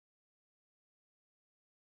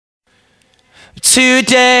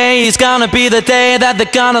Today is gonna be the day that they're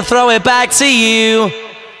gonna throw it back to you.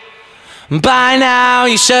 By now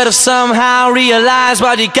you should have somehow realized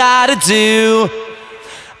what you gotta do.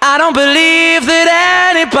 I don't believe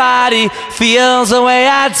that anybody feels the way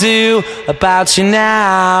I do about you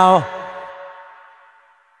now.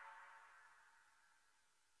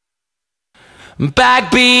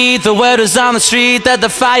 Backbeat, the word is on the street that the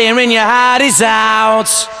fire in your heart is out.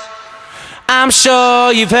 I'm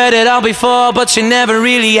sure you've heard it all before, but you never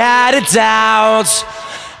really had a doubt.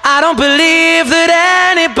 I don't believe that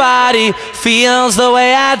anybody feels the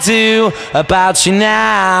way I do about you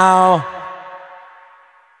now.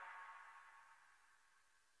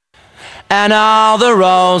 And all the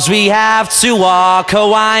roads we have to walk are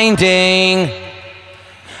winding,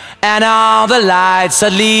 and all the lights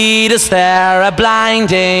that lead us there are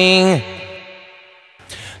blinding.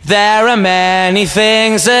 There are many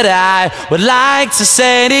things that I would like to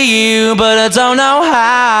say to you, but I don't know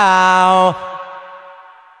how.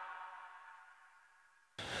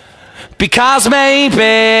 Because maybe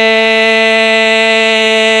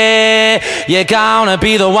you're gonna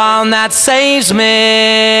be the one that saves me.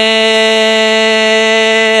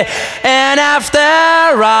 And after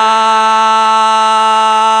all,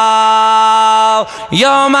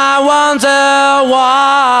 you're my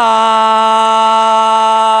Wonderwall.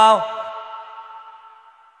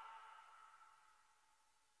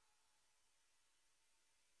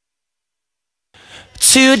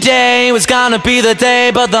 Today was gonna be the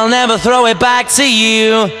day, but they'll never throw it back to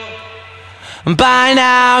you. By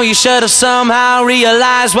now you should have somehow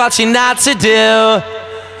realized what you're not to do.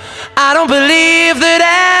 I don't believe that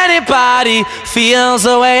anybody feels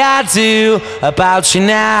the way I do about you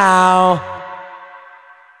now.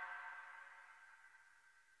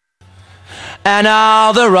 And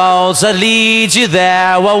all the roads that lead you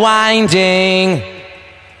there were winding,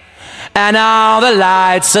 and all the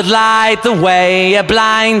lights that light the way are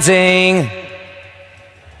blinding.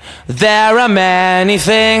 There are many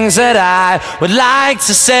things that I would like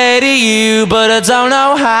to say to you, but I don't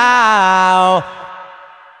know how.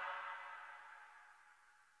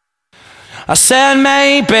 I said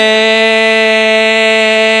maybe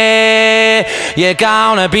you're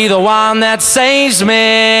gonna be the one that saves me.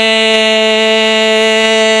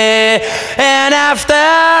 And after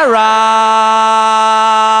all,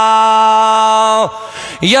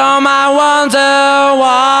 you're my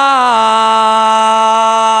Wonderwall.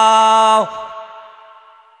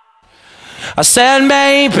 I said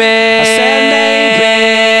maybe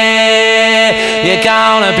you're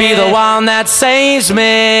gonna be the one that saves me.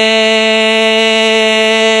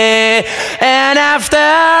 And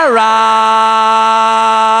after all,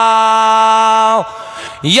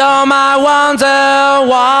 you're my Wonderwall.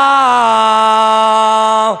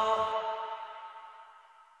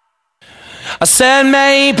 I said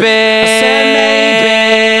maybe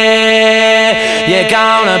you're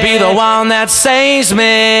gonna be the one that saves me.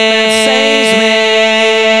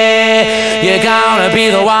 You're gonna be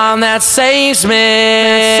the one that saves me.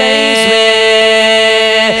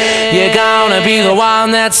 You're gonna be the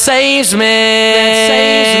one that saves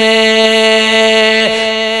me.